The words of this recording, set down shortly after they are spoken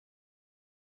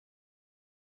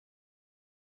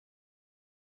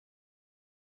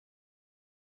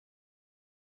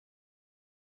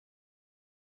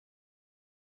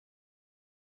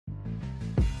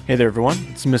Hey there everyone,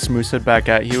 it's Mr. Moosehead back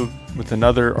at you with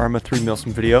another Arma 3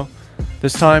 Milsim video,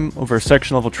 this time over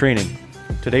section level training.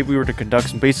 Today we were to conduct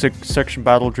some basic section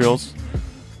battle drills.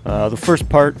 The first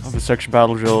part of a section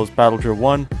battle drill is Battle Drill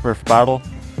 1, Prepare for Battle.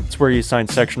 It's where you assign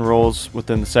section roles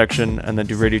within the section and then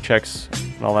do radio checks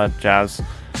and all that jazz.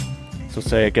 So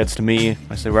say it gets to me,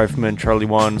 I say Rifleman, Charlie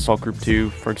 1, Assault Group 2,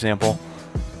 for example.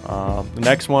 The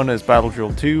next one is Battle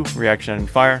Drill 2, Reaction Enemy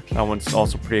Fire. That one's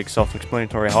also pretty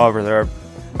self-explanatory, however there are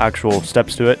actual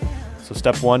steps to it. So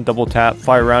step 1, double tap,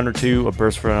 fire a round or two, a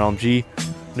burst for an LMG in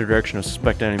the direction of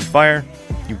suspected enemy fire.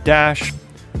 You dash,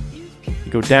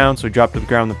 you go down, so you drop to the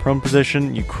ground in the prone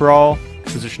position, you crawl,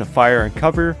 position of fire and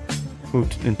cover, move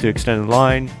into extended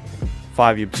line.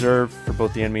 5, you observe for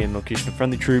both the enemy and location of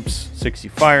friendly troops. 6, you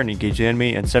fire and engage the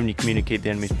enemy, and 7, you communicate the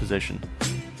enemy's position.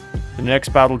 The next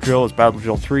battle drill is Battle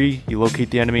Drill 3, you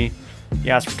locate the enemy,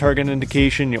 you ask for target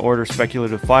indication, you order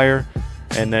speculative fire,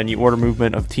 and then you order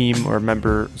movement of team or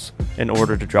members in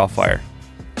order to draw fire.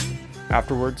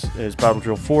 Afterwards is Battle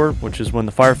Drill 4, which is win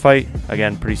the firefight.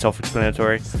 Again, pretty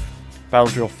self-explanatory. Battle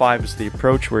Drill 5 is the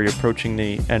approach, where you're approaching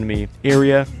the enemy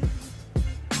area.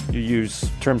 You use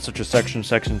terms such as section,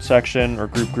 section, section, or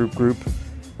group, group, group,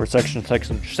 where section,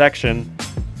 section, section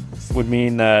would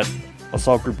mean that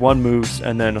Assault Group 1 moves,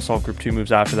 and then Assault Group 2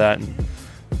 moves after that, and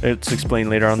it's explained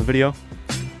later on in the video.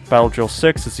 Battle Drill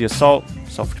 6 is the assault,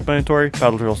 self-explanatory.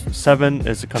 Battle Drill 7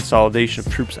 is the consolidation of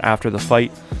troops after the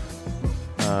fight.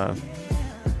 But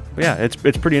yeah, it's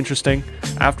pretty interesting.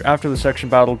 After the section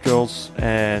battle drills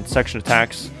and section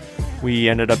attacks, we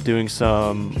ended up doing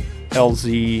some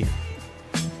LZ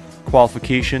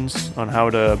qualifications on how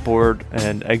to board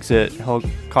and exit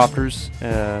helicopters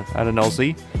at an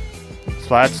LZ. So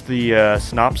that's the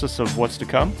synopsis of what's to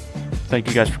come. Thank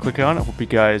you guys for clicking on it. Hope you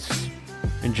guys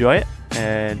enjoy it.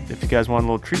 And if you guys want a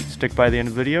little treat, stick by the end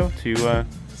of the video to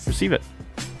receive it.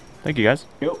 Thank you guys.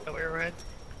 Yep. Oh, we're red.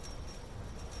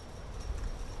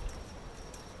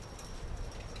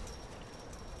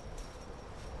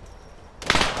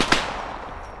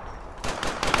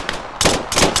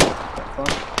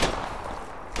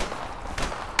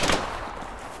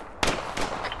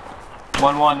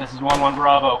 One, this is 1-1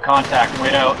 Bravo. Contact,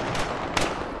 wait out.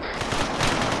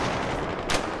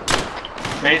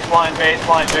 Baseline,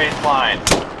 baseline, baseline.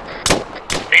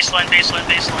 Baseline, baseline,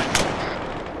 baseline.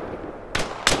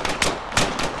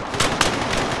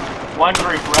 One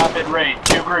group, rapid rate.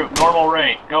 Two group, normal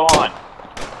rate. Go on.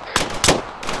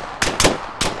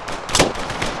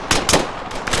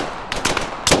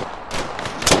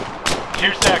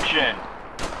 Two section.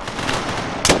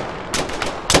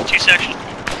 Two section.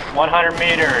 100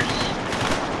 meters.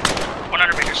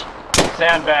 100 meters.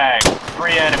 Sandbags.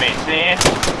 3 enemies. Seen?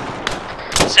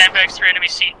 Sandbags, 3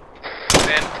 enemies seen.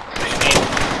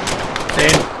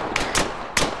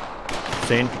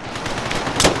 Sane.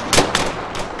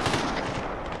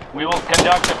 We will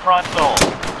conduct a frontal.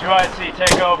 2IC,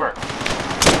 take over.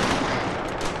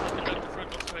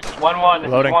 1-1, this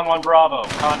is 1-1 Bravo.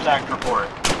 Contact report.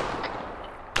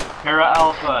 Para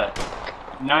Alpha,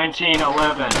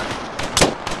 1911.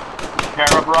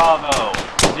 Para Bravo,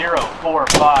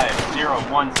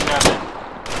 045017.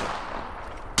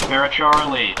 Para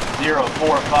Charlie,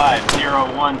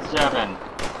 045017.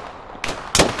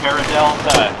 Para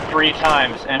Delta, 3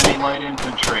 times enemy light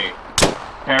infantry.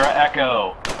 Para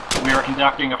Echo, we are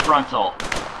conducting a frontal.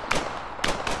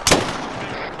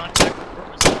 Contact report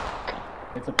was that?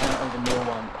 It's apparently the new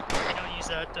one. Don't use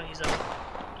that, don't use that.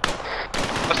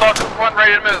 Assault Group 1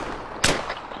 ready to move.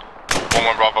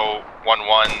 1-1 Bravo,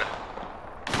 1-1.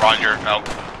 Roger, out.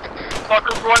 Assault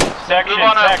Group 1, Section, move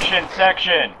on up. section.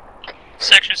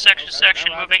 Section,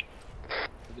 moving.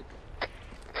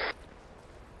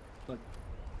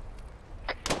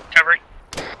 Covering.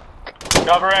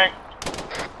 Covering.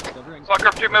 Assault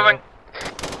Group 2 moving.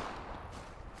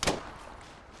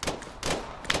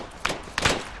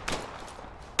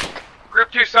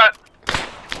 Group 2 set.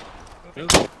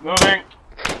 Moving.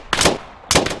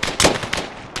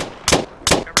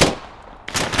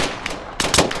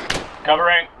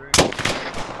 Covering.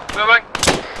 Moving.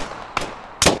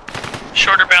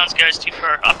 Shorter bounds, guys, too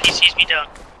far. PCs me down.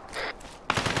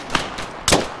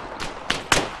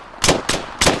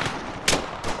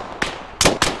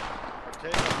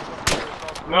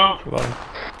 Move. Moving.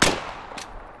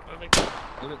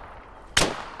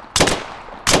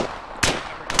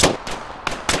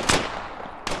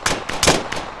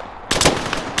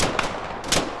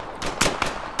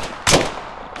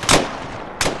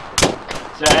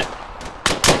 Set.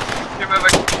 Keep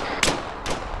moving.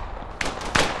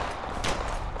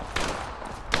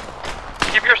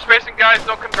 Keep your spacing, guys.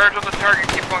 Don't converge on the target.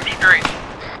 Keep going straight.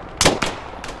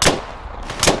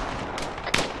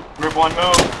 Group 1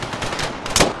 move.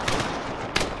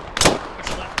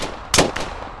 Push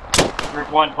left.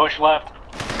 Group 1 push left.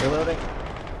 Reloading.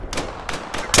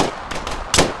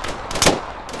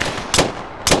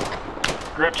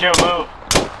 Group 2 move.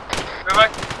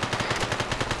 Moving.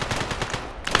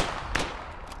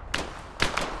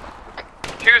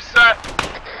 Two set.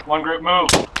 1 group move.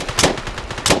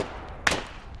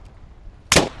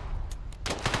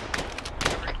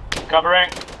 Covering.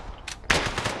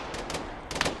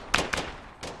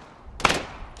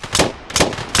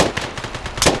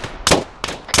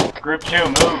 Group 2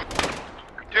 move.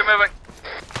 Two moving.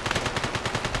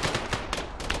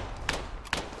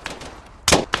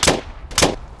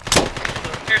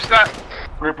 Two set.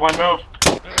 Group 1 move.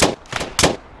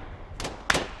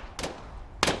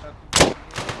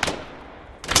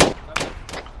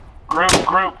 Group.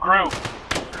 Group.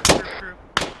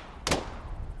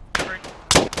 Covering.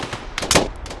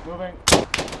 Moving.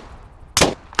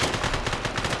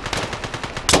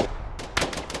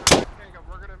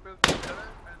 We're gonna move together,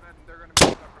 and then they're gonna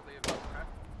move separately as well, okay?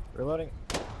 Reloading.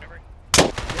 Covering.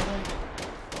 Moving.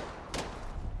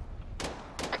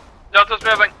 Delta's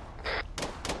moving.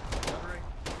 Covering.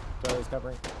 Charlie's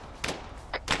covering.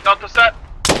 Delta set.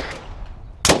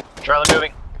 Charlie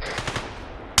moving.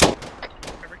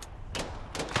 Covering.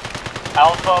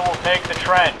 Alpha will take the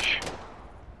trench.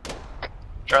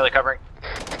 Charlie covering.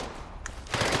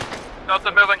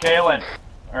 Delta moving. Kalen,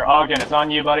 or Ogden, it's on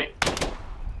you, buddy.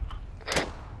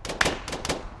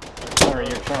 Sorry,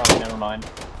 you're Charlie, never mind.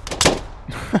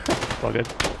 All good.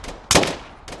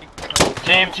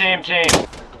 Team. Team.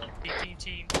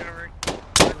 Covering.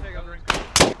 Covering.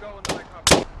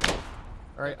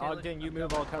 Alright, Ogden, you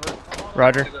move, I'll cover.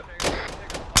 Roger.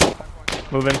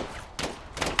 Moving.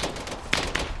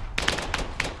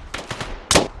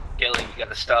 Gilly, you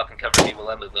gotta stop and cover me while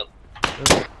I move up.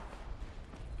 Moving.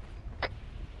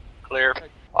 Clear.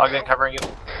 Ogden covering you.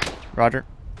 Roger.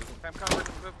 I'm covering.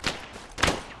 Move.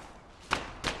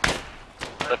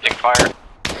 Lifting fire.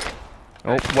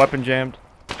 Oh, weapon jammed.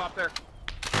 Stop there.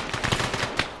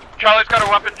 Charlie's got a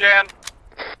weapon jammed.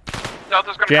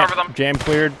 Delta's gonna cover them. Jam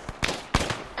cleared.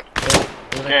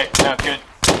 Okay, sounds good.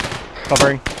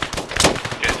 Covering.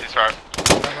 Okay, ceasefire.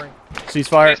 Covering.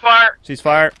 Ceasefire. Ceasefire.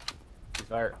 Ceasefire.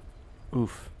 Fire.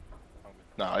 Oof.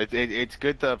 No, it's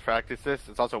good to practice this.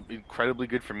 It's also incredibly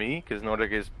good for me because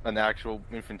Nordic is an actual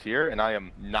infanteer and I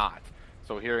am not.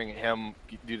 So hearing him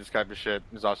do this type of shit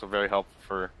is also very helpful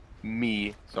for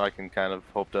me, so I can kind of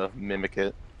hope to mimic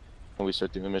it when we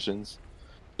start doing missions.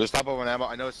 The stop over ammo,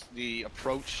 I noticed the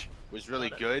approach was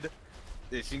really good.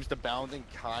 It seems the bounding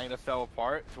kind of fell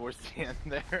apart towards the end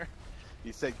there.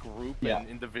 You said group and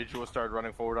individuals started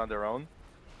running forward on their own.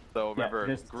 So remember,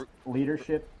 just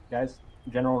leadership, guys.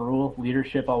 General rule: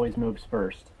 leadership always moves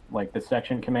first. Like the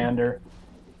section commander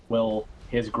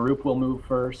his group will move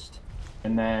first,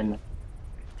 and then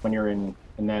when you're in,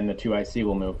 and then the 2IC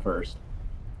will move first.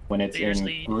 When it's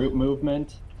in group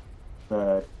movement,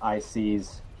 the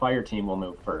IC's fire team will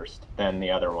move first, then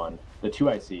the other one. The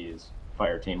 2IC's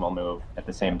fire team will move at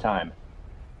the same time.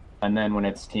 And then when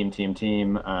it's team,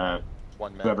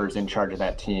 whoever's in charge of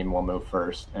that team will move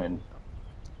first. And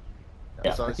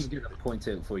yeah, I can get a point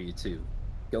out for you too.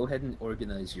 Go ahead and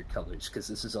organize your colors, because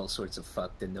this is all sorts of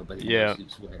fucked and nobody knows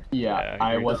who's where. Yeah,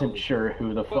 I wasn't sure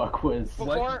who the fuck was.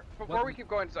 Before we keep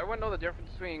going, I want to know the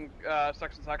difference between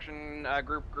section,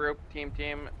 group,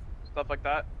 team, stuff like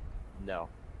that. No.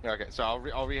 Okay, so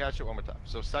I'll rehash it one more time.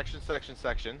 So section,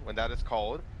 when that is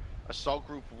called, Assault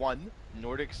Group 1,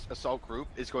 Nordic's Assault Group,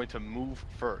 is going to move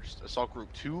first. Assault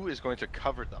Group 2 is going to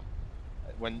cover them.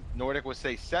 When Nordic would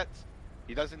say set,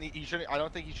 he doesn't need, I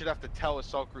don't think he should have to tell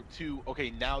Assault Group 2,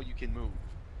 okay, now you can move.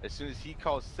 As soon as he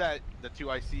calls set, the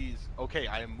 2ICs, okay,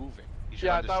 I am moving.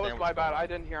 Yeah, that was my bad. I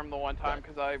didn't hear him the one time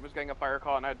because I was getting a fire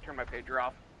call and I had to turn my pager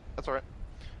off. That's alright.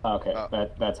 Okay,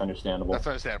 that's understandable. That's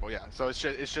understandable, yeah. So it's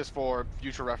just for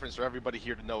future reference for everybody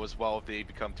here to know as well if they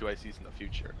become 2ICs in the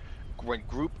future. When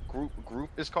group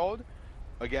is called,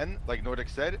 again, like Nordic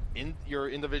said, in your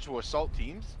individual assault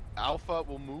teams, Alpha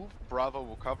will move, Bravo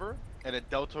will cover, and a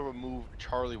Delta will move,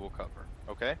 Charlie will cover.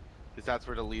 Okay? Because that's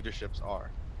where the leaderships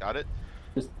are. Got it?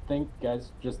 Just think,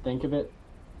 guys. Just think of it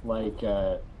like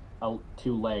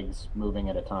two legs moving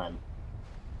at a time.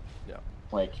 Yeah.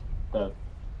 Like the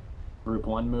Group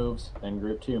 1 moves, then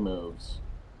Group 2 moves.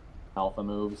 Alpha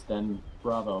moves, then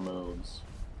Bravo moves.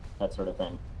 That sort of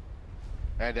thing.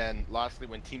 And then lastly,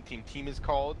 when team is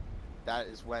called, that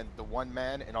is when the one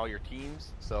man and all your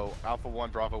teams, so Alpha 1,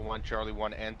 Bravo 1, Charlie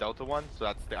 1, and Delta 1, so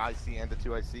that's the IC and the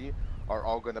 2IC, are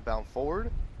all going to bound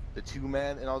forward. The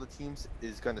 2-man and all the teams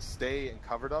is going to stay and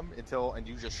cover them until, and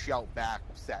you just shout back,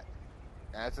 set.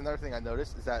 and that's another thing I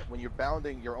noticed, is that when you're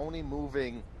bounding, you're only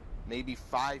moving maybe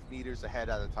 5 meters ahead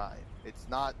at a time. It's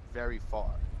not very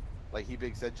far. Like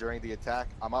Hebig said during the attack,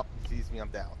 I'm up, he sees me, I'm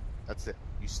down. That's it.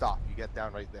 You stop, you get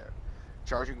down right there.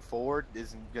 Charging forward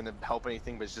isn't going to help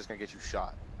anything, but it's just going to get you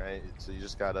shot, right? So you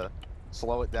just got to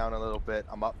slow it down a little bit.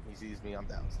 I'm up, he sees me, I'm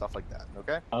down. Stuff like that,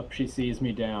 okay? Up, she sees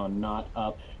me. Down, not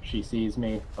up, she sees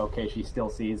me. Okay, she still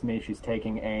sees me. She's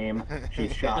taking aim.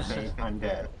 She's shot me. I'm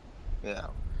dead. Yeah.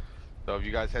 So if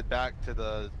you guys head back to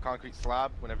the concrete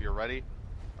slab whenever you're ready,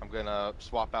 I'm going to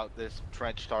swap out this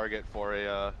trench target for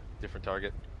a different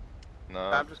target. No.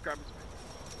 I'm just grabbing some.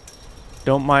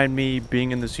 Don't mind me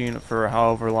being in this unit for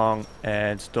however long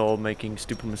and still making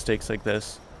stupid mistakes like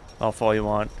this. I'll follow you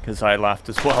on, because I laughed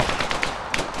as well.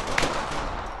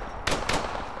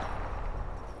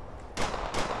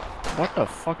 What the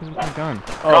fuck is with my gun?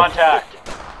 Oh. Contact.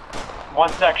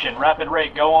 One section, rapid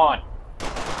rate, go on.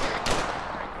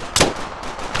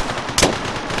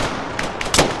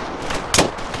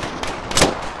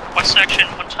 One section,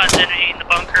 one times enemy in the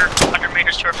bunker, 100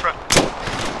 meters to our front.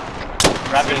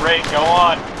 Rapid rate, go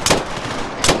on.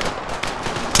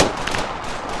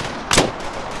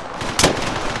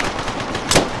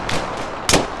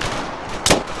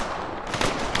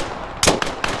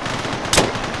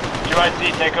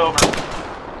 QIC, take over.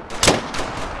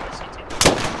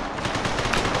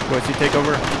 QIC, take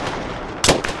over.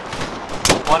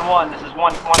 1-1, this is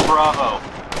 1-1 Bravo.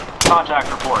 Contact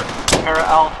report. Para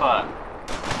Alpha.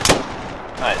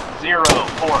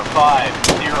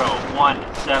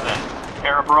 045-017.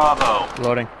 Para Bravo.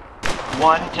 Loading.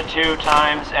 1 to 2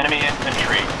 times enemy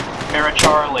infantry. Para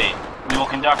Charlie. We will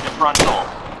conduct a frontal.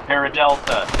 Para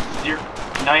Delta.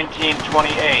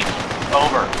 1928.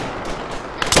 Over.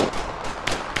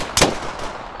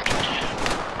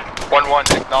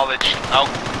 1-1, acknowledged. Out.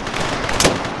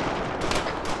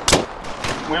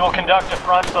 We will conduct a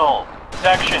frontal.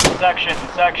 Section.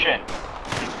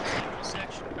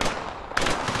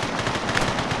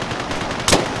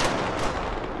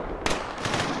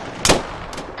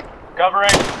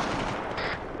 Covering.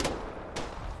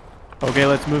 Okay,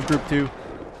 let's move group 2.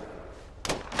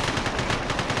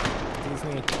 Excuse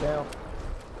me, down.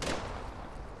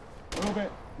 Moving.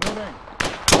 Reloading.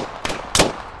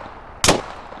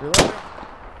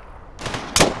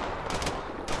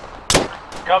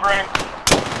 Covering.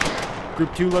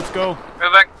 Group 2, let's go.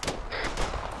 Moving.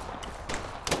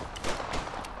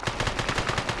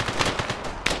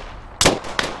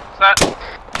 Set.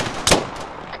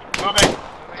 Moving.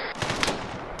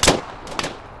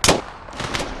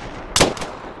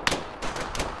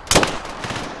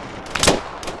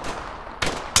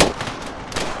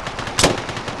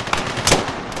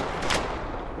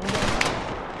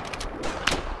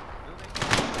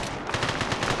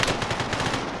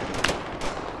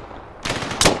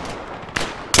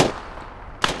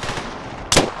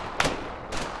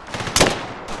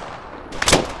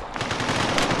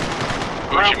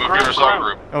 Move to resolve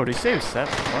group. Oh, did he say he was set?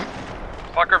 What?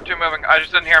 Fuck group 2 moving. I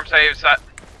just didn't hear him say he was set.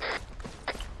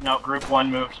 No, group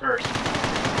 1 moves first.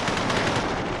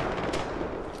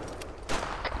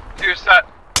 2 set.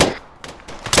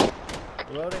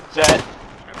 Reloading. Set.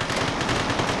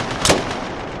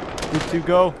 Group 2,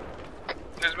 go.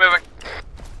 2's moving.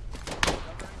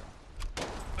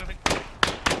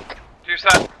 2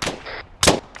 set.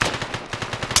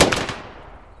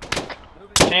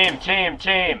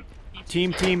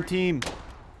 Team. Team.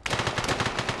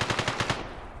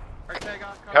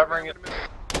 Covering it.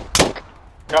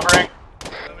 Covering.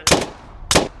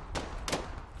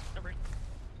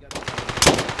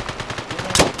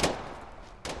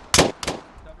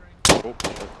 Oh,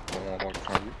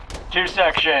 shit. Two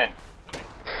section.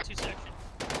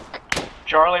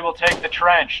 Charlie will take the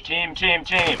trench. Team. Team.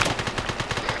 Team.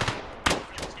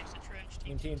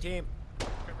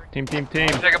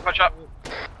 Take a push up.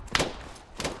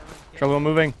 Trouble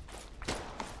moving.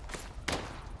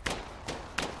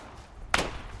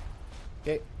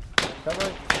 Okay.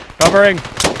 Covering. Covering.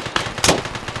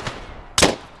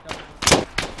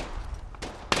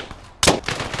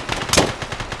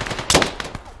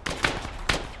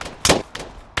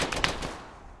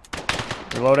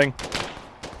 Reloading.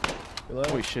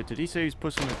 Reloading. Holy shit, did he say he's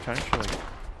pushing the trench? Or like...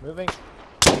 Moving.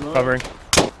 Covering.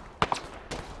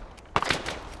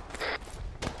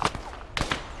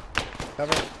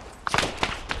 Covering.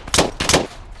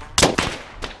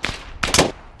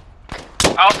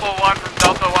 Alpha 1 from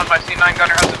Delta 1, my C9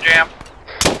 gunner has a jam.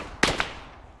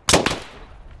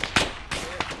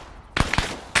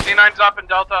 C9's up in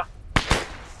Delta.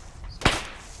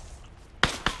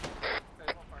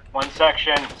 One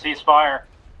section. Ceasefire.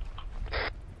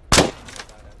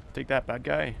 Take that, bad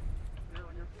guy.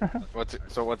 what's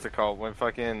it called?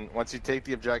 Once you take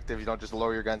the objective, you don't just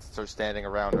lower your guns and start standing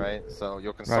around, right? So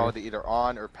you'll consolidate either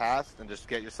on or past, and just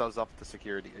get yourselves up to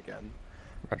security again.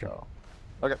 Roger. So,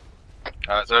 okay.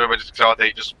 So everybody just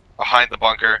consolidate just behind the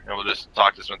bunker, and we'll just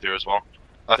talk this one through as well.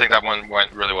 I think that one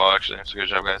went really well, actually. So good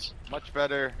job, guys. Much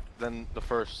better than the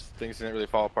first. Things didn't really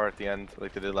fall apart at the end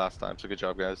like they did last time. So good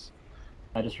job, guys.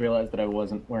 I just realized that I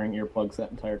wasn't wearing earplugs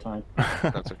that entire time.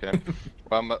 That's okay.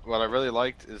 What I really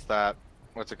liked is that,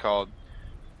 what's it called?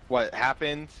 What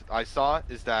happened, I saw,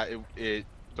 is that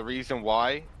the reason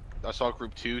why I saw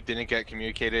Group 2 didn't get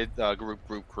communicated, group,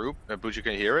 Bushi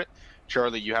couldn't hear it.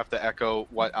 Charlie, you have to echo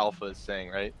what Alpha is saying,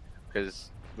 right?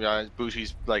 Because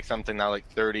Bushi's like something now like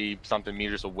 30-something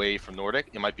meters away from Nordic.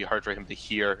 It might be hard for him to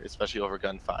hear, especially over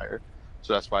gunfire.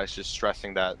 So that's why it's just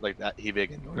stressing that, like that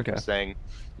Hibig and Nordic was saying,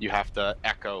 you have to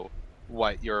echo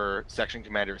what your section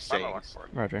commander is saying.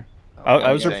 Roger.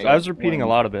 I was repeating a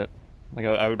lot of it. Like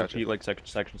I would repeat like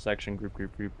section, group,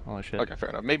 all that shit. Okay, fair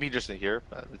enough. Maybe he just didn't hear.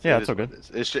 But yeah, it's all good.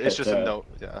 It's just a note.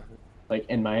 Yeah. Like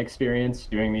in my experience,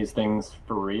 doing these things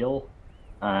for real,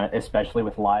 especially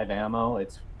with live ammo,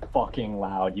 it's fucking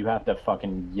loud. You have to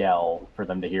fucking yell for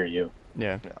them to hear you.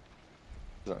 Yeah. Yeah.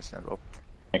 It's understandable.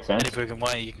 Makes sense. If we can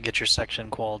wait, you can get your section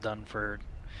qual done for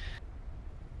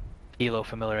Helo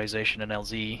familiarization and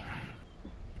LZ.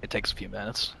 It takes a few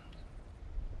minutes.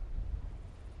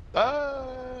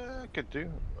 Could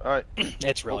do. Alright.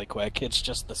 It's really quick. It's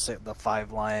just the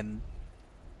 5-line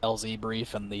LZ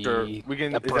brief and the Sure.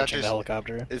 approaching the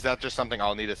helicopter. Is that just something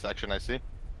I'll need a section, I see?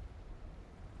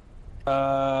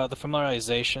 The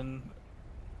familiarization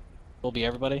will be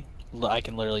everybody. I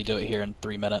can literally do it here in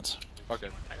 3 minutes. Okay.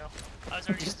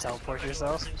 Just teleport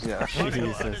yourself? Yeah. Why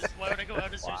would I go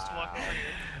out as soon as to walk over here?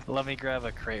 Let me grab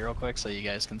a crate real quick so you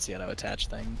guys can see how to attach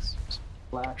things.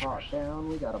 Black Hawk down.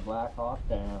 We got a Black Hawk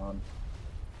down.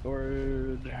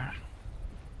 Sword.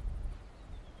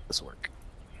 This work.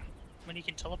 When you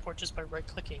can teleport just by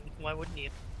right-clicking, why wouldn't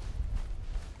you?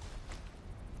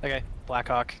 Okay,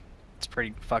 Blackhawk. It's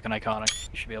pretty fucking iconic.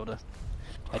 You should be able to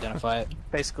identify it.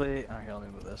 Basically, oh, here, let me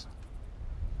move this.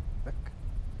 Quick.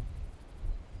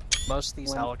 Most of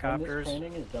these helicopters. When this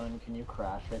training is done, can you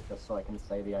crash it just so I can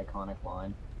say the iconic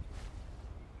line?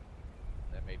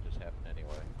 That may just happen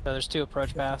anyway. So there's 2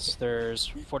 approach paths. There's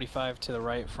 45 to the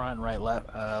right, front and right, left.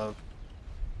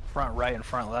 Front right and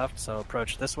front left. So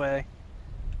approach this way,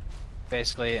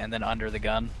 basically, and then under the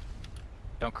gun.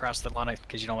 Don't cross the line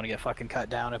because you don't want to get fucking cut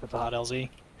down if it's a hot LZ.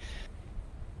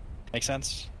 Make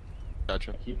sense?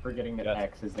 Gotcha. I keep forgetting that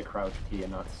X is the crouch key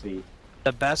and not C.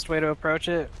 The best way to approach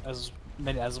it, as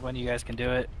when you guys can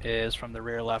do it, is from the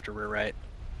rear left or rear right.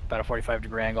 About a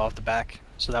 45-degree angle off the back.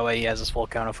 So that way he has his full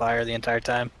count of fire the entire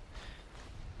time.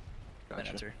 Gotcha.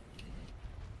 Then enter.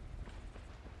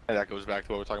 And that goes back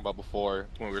to what we were talking about before,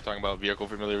 when we were talking about vehicle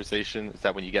familiarization, is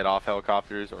that when you get off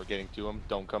helicopters or getting to them,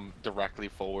 don't come directly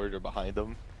forward or behind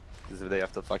them. Because if they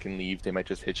have to fucking leave, they might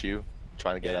just hit you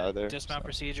trying to get out of there. Dismount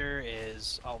procedure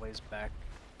is always back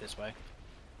this way.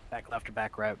 Back left or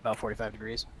back right, about 45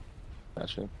 degrees.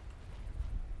 Gotcha.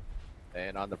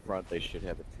 And on the front, they should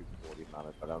have a 240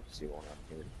 mounted, but I don't see one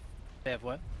on here. They have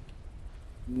what?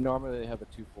 Normally, they have a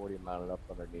 240 mounted up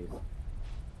underneath.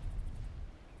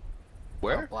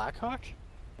 Where? Blackhawk?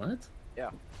 What?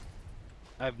 Yeah.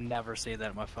 I've never seen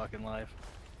that in my fucking life.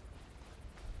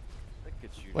 I think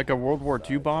it's usually Like a World War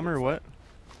II bomber or what?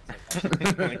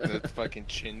 Like the fucking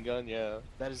chin gun, yeah.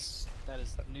 That is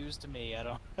news to me.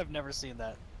 I've never seen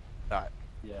that.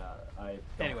 Yeah, I don't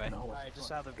Anyway, know what's alright, just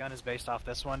going how the gun is based off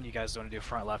this one, you guys want to do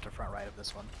front left or front right of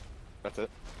this one. That's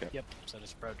it? Okay. Yep, so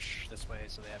just approach this way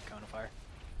so they have cone of fire.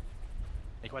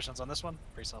 Any questions on this one?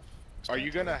 Pretty self. Are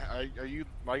you gonna, are you,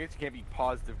 well, I guess you can't be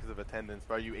positive because of attendance,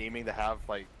 but are you aiming to have,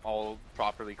 like, all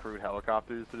properly crewed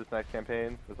helicopters for this next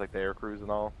campaign? With, like, the air crews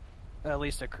and all? At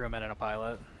least a crewman and a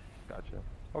pilot. Gotcha.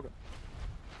 Okay.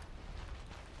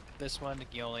 This one,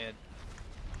 you only had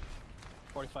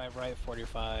 45 right,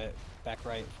 45 back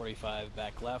right, 45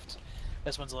 back left.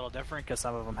 This one's a little different because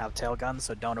some of them have tail guns,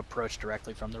 so don't approach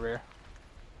directly from the rear.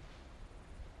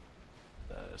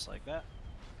 Just like that.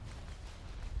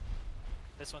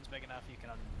 This one's big enough you can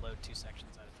unload 2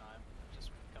 sections at a time, just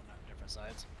coming out from different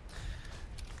sides.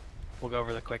 We'll go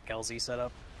over the quick LZ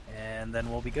setup, and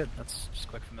then we'll be good. That's just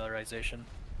quick familiarization.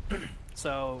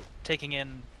 So, taking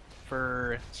in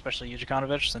for especially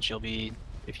Yujikonovich, since you'll be,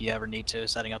 if you ever need to,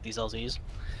 setting up these LZs.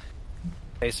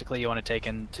 Basically, you want to take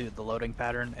into the loading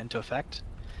pattern into effect.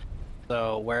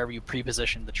 So, wherever you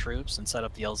pre-position the troops and set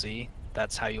up the LZ,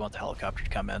 that's how you want the helicopter to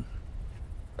come in.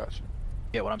 Gotcha.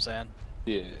 Get what I'm saying?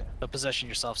 Yeah. So position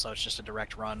yourself so it's just a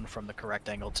direct run from the correct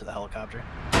angle to the helicopter.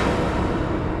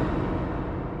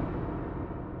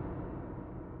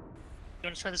 You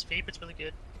want to try this vape? It's really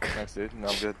good. Thanks, dude. No,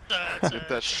 I'm good. It's, Get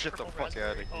that shit the purple fuck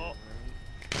out of here. Oh,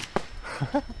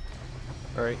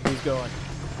 Alright, who's going?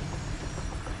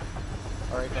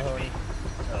 Alright, Mahoney.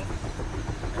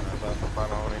 Bye,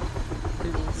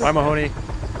 Mahoney. Bye, Mahoney.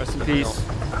 Rest in peace.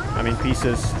 I mean,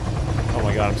 pieces. Oh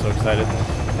my god, I'm so excited.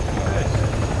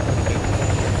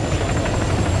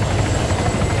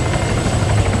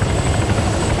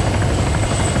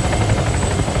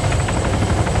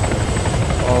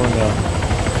 Oh no.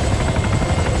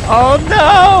 Oh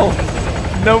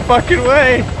no! No fucking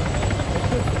way!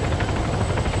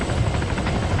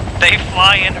 they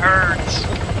fly in herds.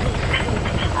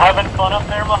 Having fun up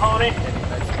there, Mahoney?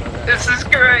 This is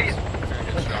great.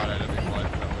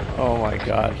 Oh my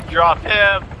god. Drop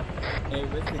him!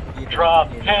 Drop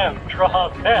him!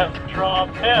 Drop him!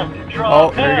 Drop him! Drop Oh,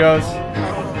 him! there he goes.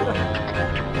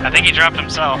 I think he dropped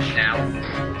himself.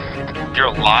 You're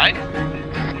alive?